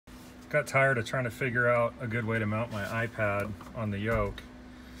got tired of trying to figure out a good way to mount my iPad on the yoke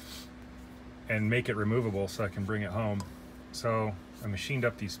and make it removable so I can bring it home. So I machined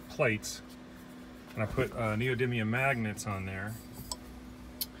up these plates and I put neodymium magnets on there.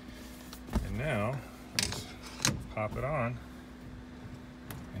 And now I just pop it on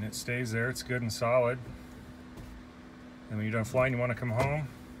and it stays there. It's good and solid. And when you're done flying, you want to come home,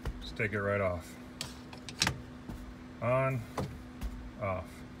 just take it right off. On, off.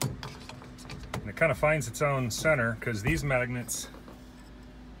 And it kind of finds its own center because these magnets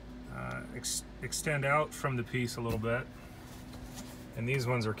extend out from the piece a little bit, and these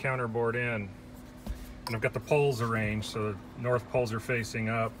ones are counterbored in. And I've got the poles arranged so the north poles are facing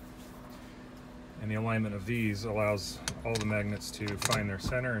up, and the alignment of these allows all the magnets to find their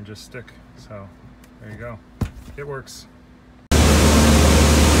center and just stick. So there you go. It works.